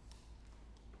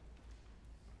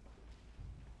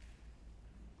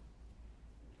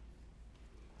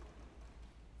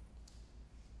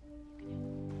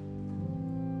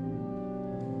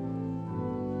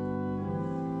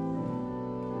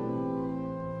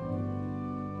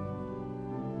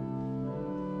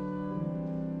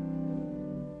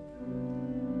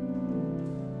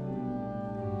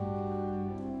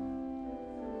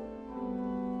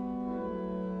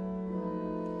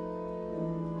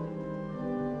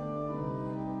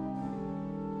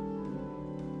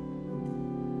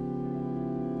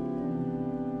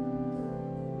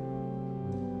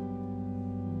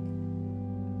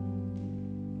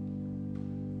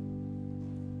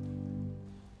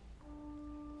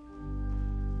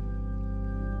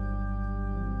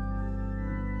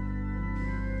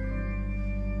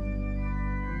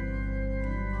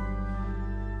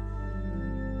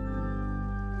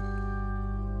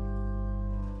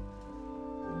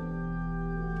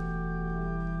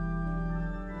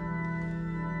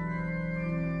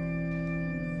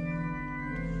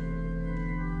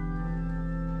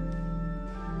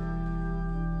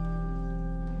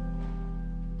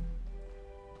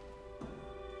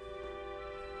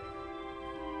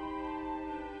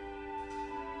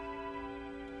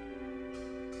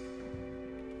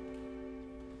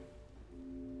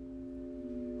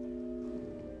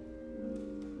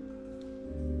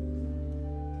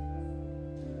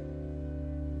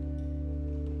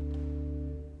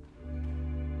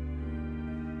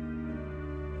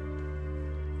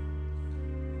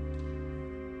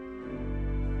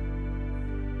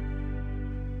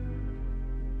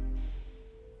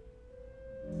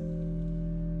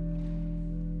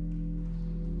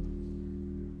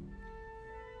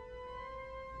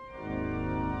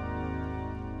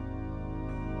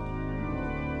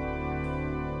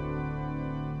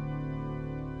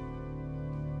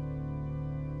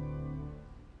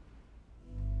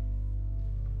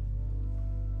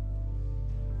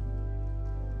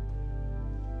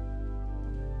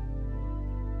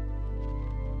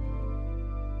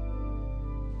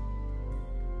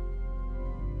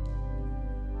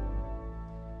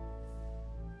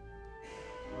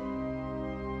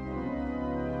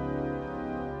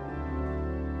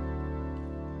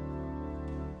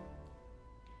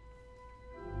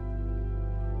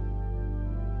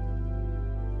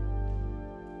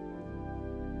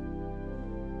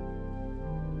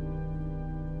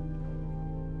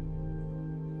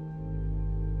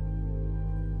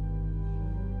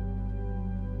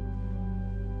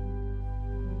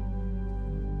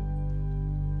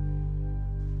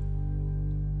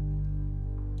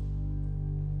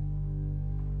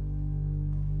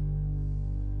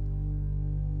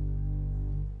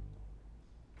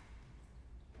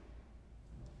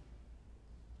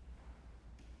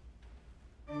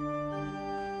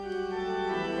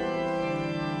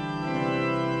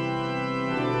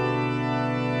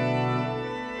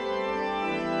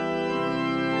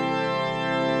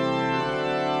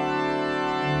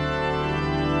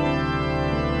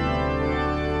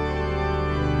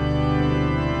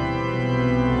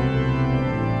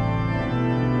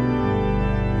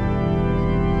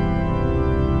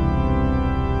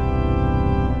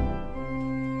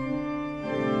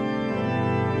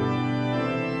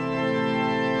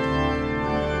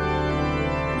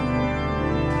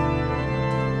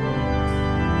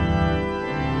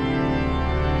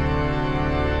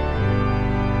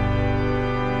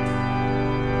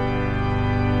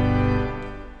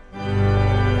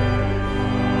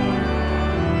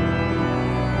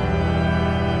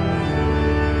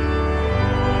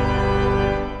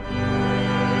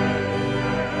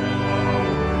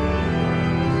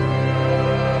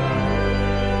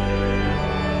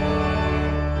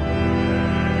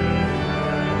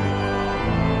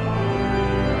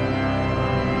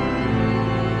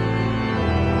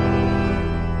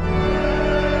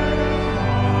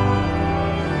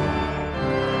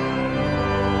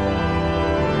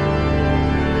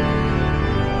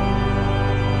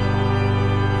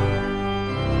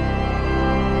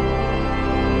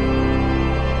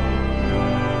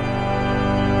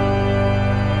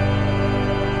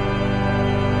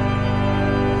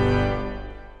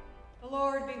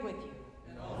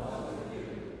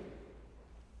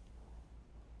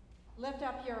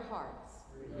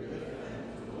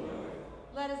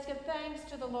 Let us give thanks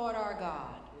to the Lord our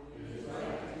God.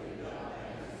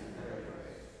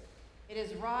 It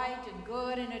is right and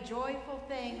good and a joyful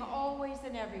thing always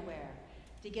and everywhere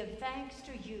to give thanks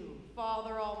to you,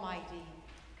 Father Almighty,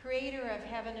 creator of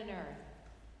heaven and earth.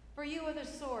 For you are the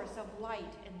source of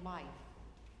light and life.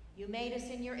 You made us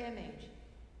in your image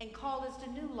and called us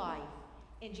to new life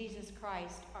in Jesus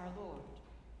Christ our Lord.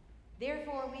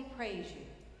 Therefore we praise you,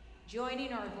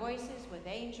 joining our voices with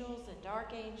angels and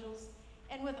archangels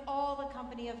and with all the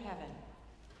company of heaven,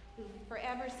 who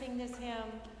forever sing this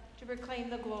hymn to proclaim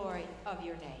the glory of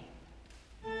your name.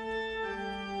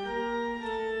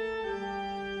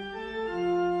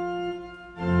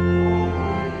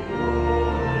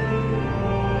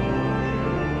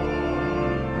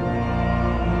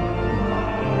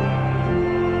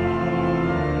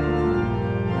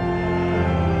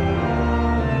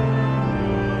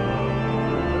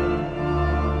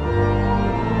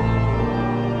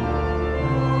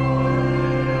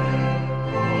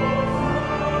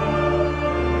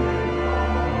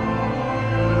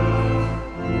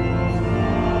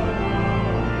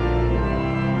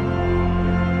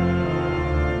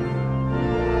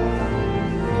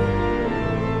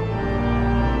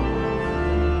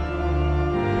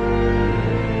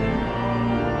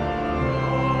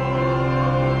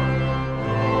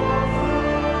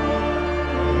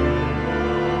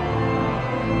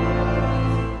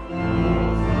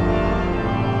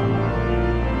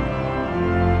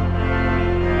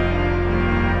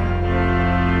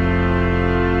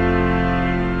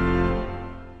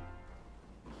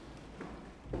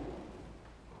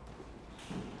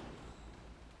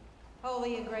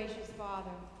 Holy and gracious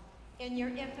Father, in your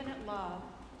infinite love,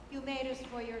 you made us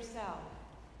for yourself.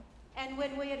 And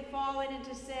when we had fallen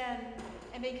into sin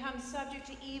and become subject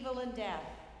to evil and death,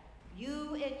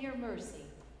 you, in your mercy,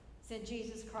 sent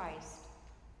Jesus Christ,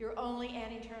 your only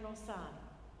and eternal Son,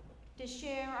 to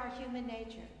share our human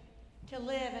nature, to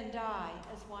live and die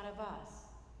as one of us,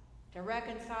 to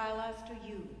reconcile us to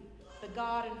you, the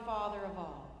God and Father of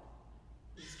all.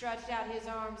 He stretched out his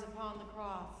arms upon the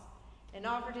cross and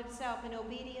offered himself in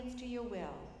obedience to your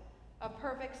will, a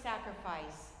perfect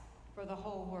sacrifice for the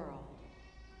whole world.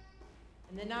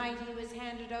 In the night he was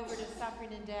handed over to suffering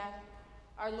and death,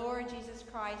 our Lord Jesus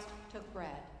Christ took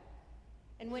bread.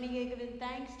 And when he had given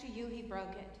thanks to you, he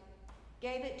broke it,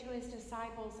 gave it to his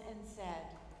disciples, and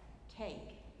said,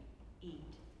 "Take,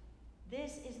 eat.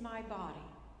 This is my body,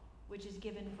 which is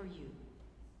given for you.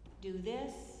 Do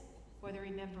this for the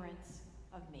remembrance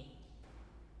of me."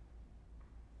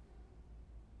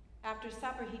 After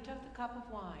supper, he took the cup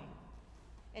of wine,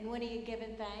 and when he had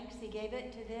given thanks, he gave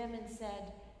it to them and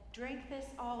said, "Drink this,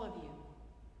 all of you.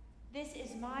 This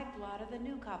is my blood of the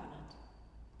new covenant,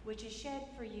 which is shed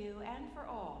for you and for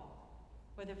all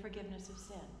for the forgiveness of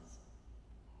sins.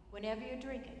 Whenever you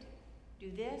drink it,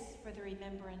 do this for the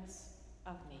remembrance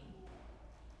of me."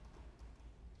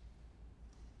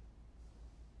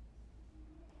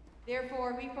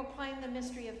 Therefore, we proclaim the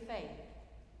mystery of faith.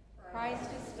 Christ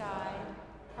has died.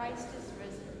 Christ is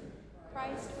risen.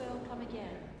 Christ will come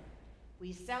again.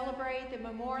 We celebrate the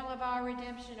memorial of our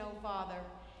redemption, O Father,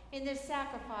 in this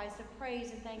sacrifice of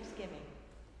praise and thanksgiving.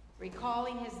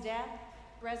 Recalling his death,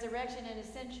 resurrection, and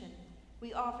ascension,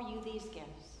 we offer you these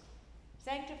gifts.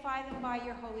 Sanctify them by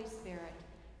your Holy Spirit,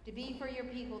 to be for your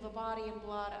people the body and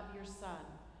blood of your Son,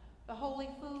 the holy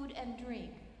food and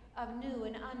drink of new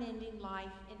and unending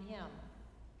life in him.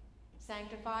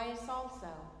 Sanctify us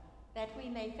also, that we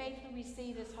may faithfully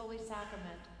receive this holy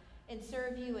sacrament and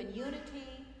serve you in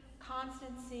unity,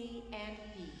 constancy, and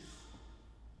peace.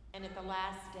 And at the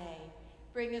last day,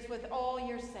 bring us with all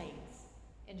your saints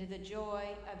into the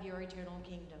joy of your eternal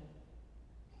kingdom.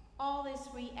 All this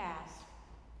we ask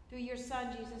through your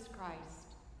Son, Jesus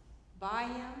Christ, by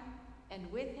him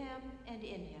and with him and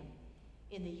in him,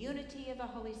 in the unity of the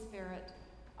Holy Spirit.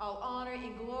 All honor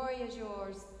and glory is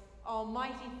yours,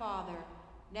 Almighty Father,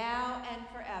 now and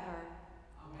forever.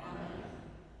 Amen.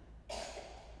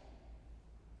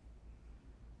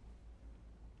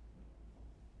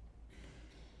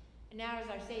 And now, as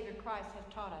our Savior Christ has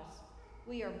taught us,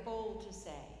 we are bold to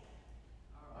say,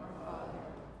 Our Father,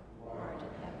 who art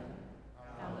in heaven,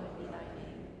 hallowed be thy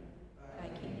name. Thy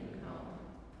kingdom come,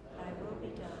 thy will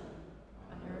be done,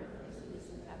 on earth as it is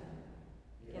in heaven.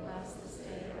 Give us this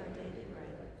day our daily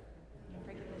bread, and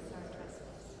forgive us our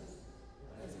trespasses,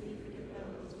 as we forgive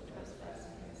those who trespass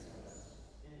against us.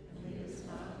 And lead us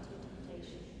not into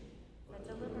temptation, but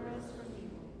deliver us from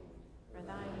evil. For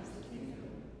thine is the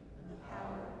kingdom, and the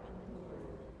power, and the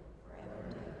glory, forever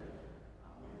and ever.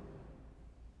 Amen.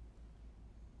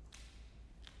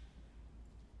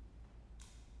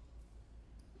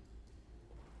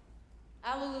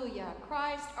 Alleluia.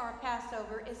 Christ, our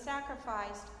Passover, is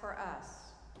sacrificed for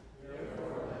us.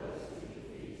 Therefore, let us keep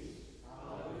the feast.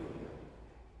 Alleluia.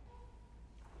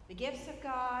 The gifts of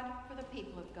God for the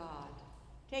people of God.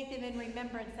 Take them in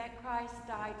remembrance that Christ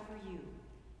died for you,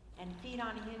 and feed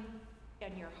on him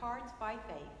in your hearts by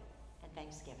faith and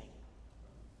thanksgiving.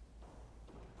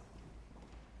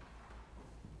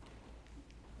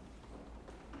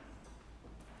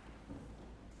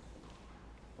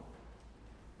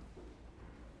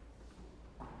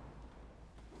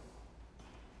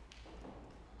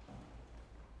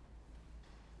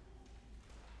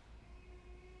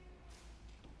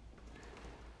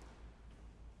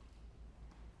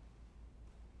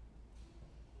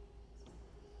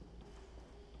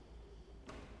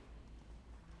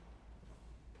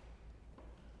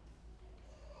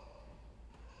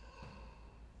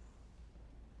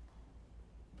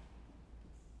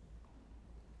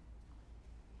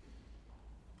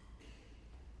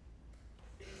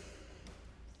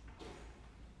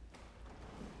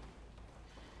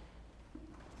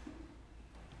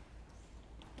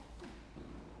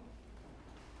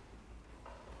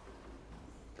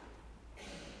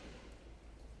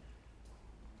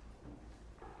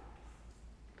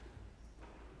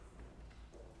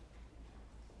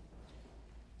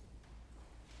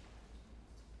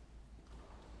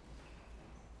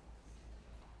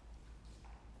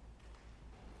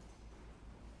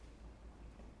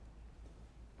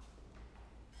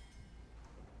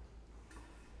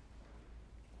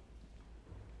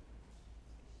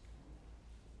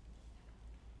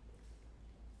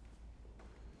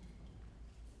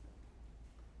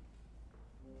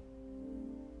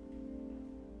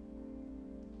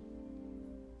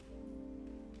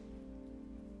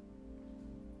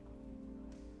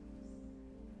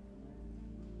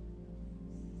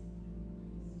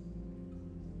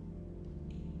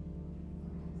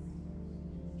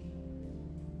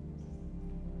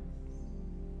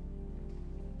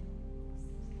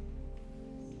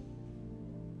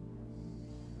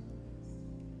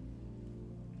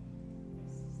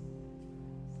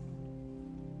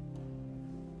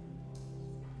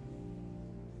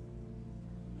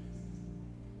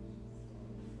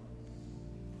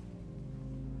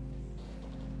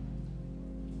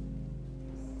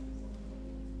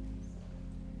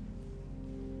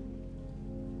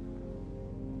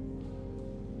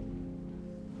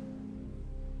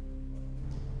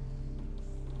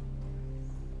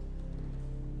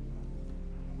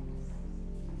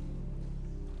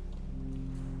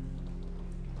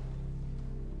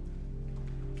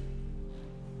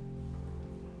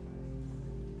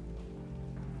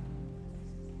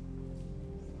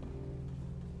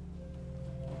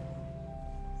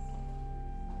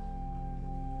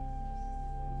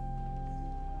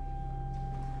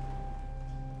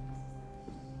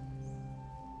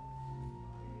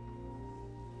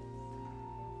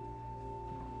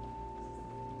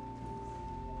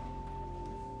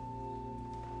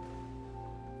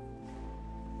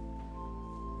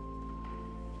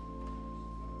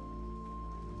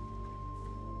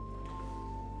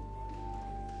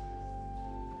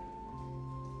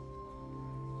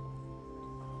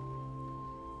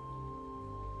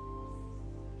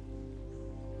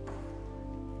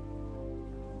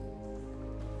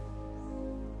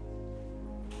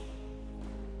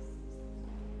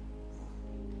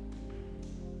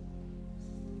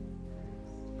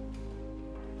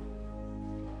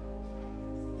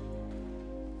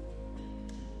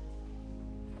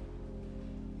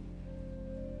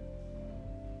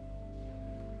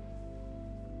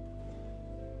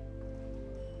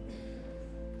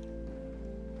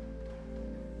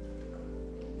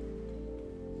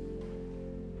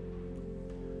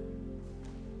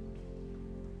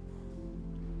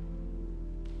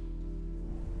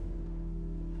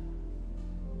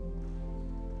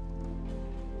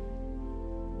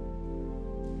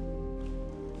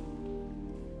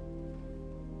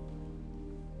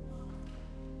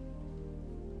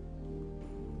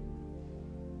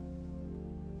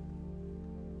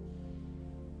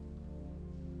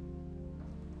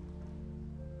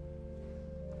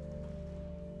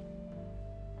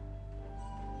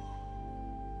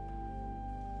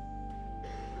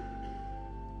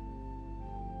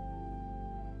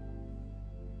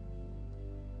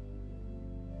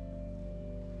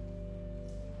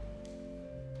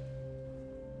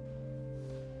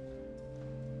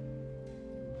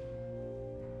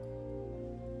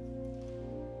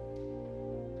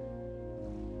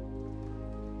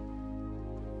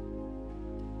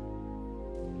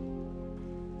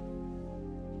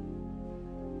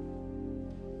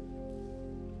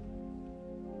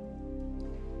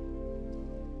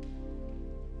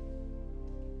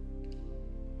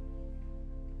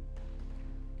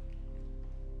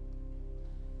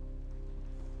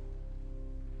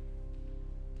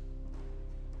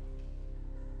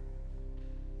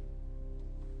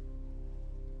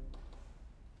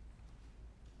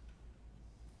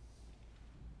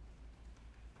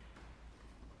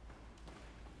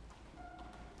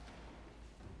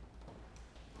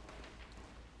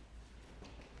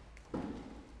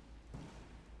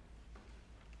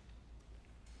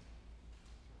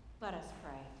 Let us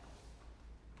pray.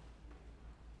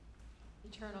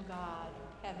 Eternal God,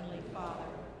 Heavenly Father,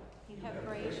 you have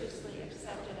graciously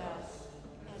accepted us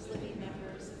as living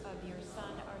members of your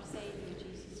Son, our Savior,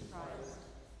 Jesus Christ,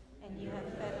 and you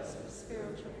have fed us with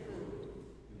spiritual food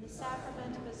in the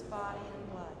sacrament of his body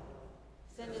and blood.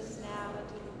 Send us now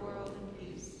into the world in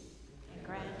peace, and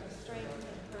grant us strength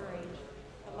and courage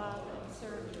to love and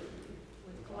serve you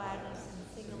with gladness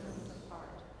and singleness of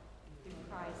heart, through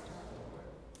Christ our Lord.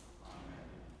 Amen.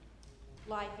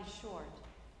 Life is short,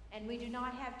 and we do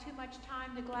not have too much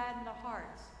time to gladden the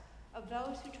hearts of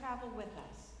those who travel with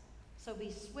us. So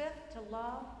be swift to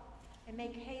love and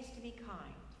make haste to be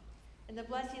kind. And the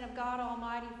blessing of God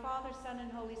Almighty, Father, Son,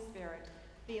 and Holy Spirit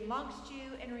be amongst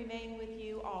you and remain with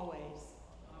you always.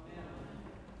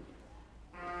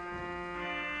 Amen.